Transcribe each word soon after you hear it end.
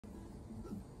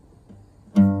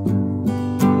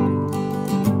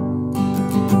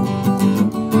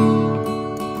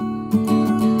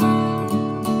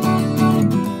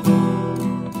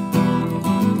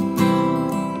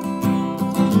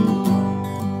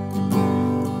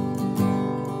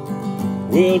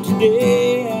Well,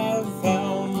 today I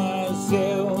found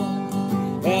myself,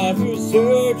 after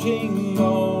searching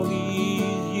all these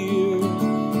years,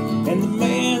 and the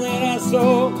man that I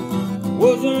saw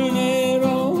wasn't at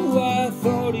all who I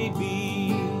thought he'd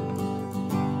be.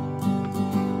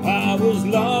 I was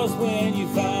lost when you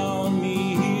found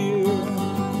me here.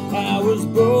 I was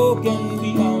broken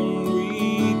beyond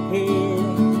repair.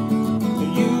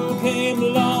 You came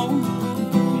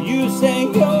along, you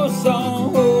sang your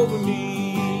song over me.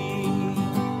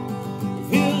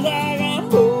 Feels like I'm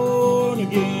born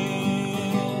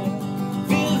again.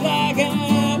 Feels like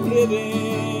I'm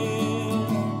living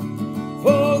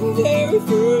for the very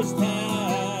first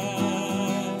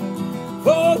time.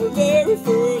 For the very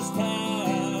first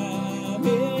time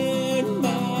in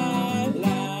my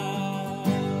life.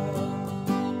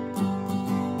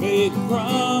 Make a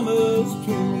promise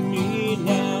to me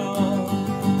now.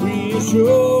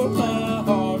 Reassure my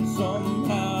heart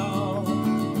somehow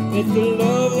that the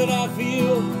love that I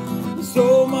feel is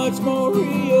so much more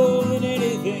real than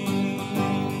anything.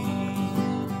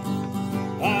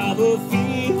 I've a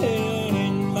feeling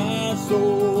in my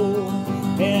soul,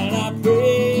 and I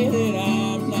pray that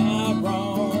I'm not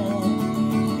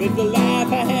wrong, that the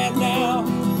life I have now,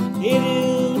 it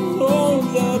is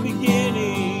only the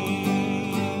beginning.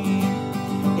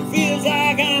 It feels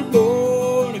like I'm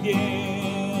born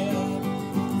again.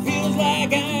 Feels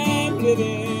like I'm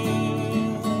living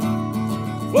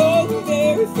for the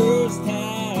very first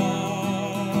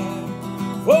time.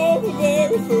 For the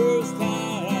very first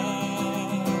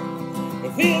time.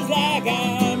 It feels like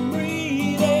I'm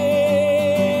breathing.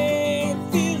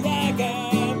 Feels like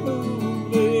I'm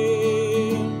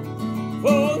moving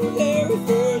for the very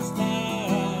first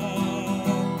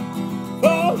time.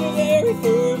 For the very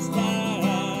first time.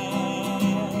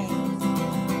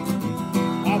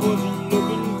 I wasn't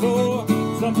looking for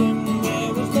something that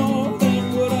was more than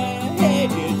what I had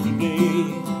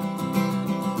yesterday.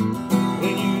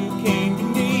 Then you came to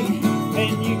me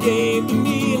and you gave to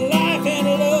me life and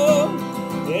love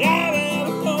that I've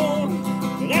ever known,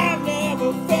 that I've never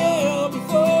felt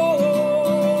before.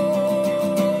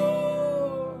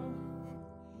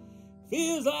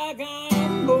 Feels like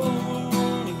I'm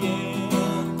born again.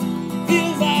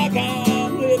 Feels like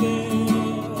I'm living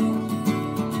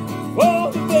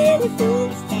for the very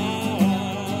first time.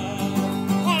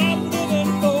 I'm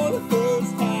living for the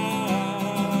first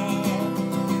time.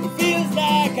 It feels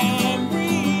like I'm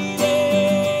breathing.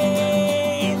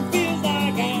 Feels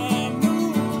like I'm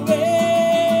moving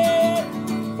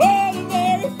for the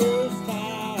very first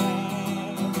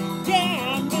time.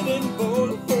 Yeah, I'm living for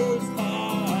the first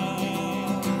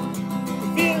time. It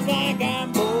feels like I'm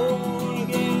born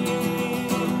again.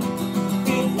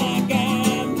 Feels like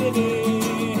I'm living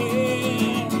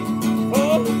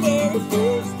for the very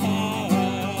first time.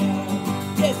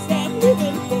 Yes, I'm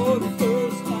living for the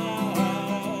first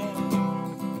time.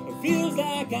 It feels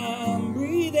like I'm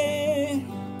breathing.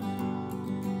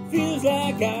 Feels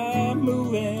like I'm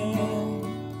moving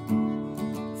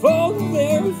for the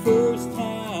very first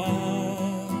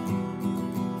time.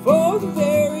 For the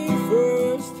very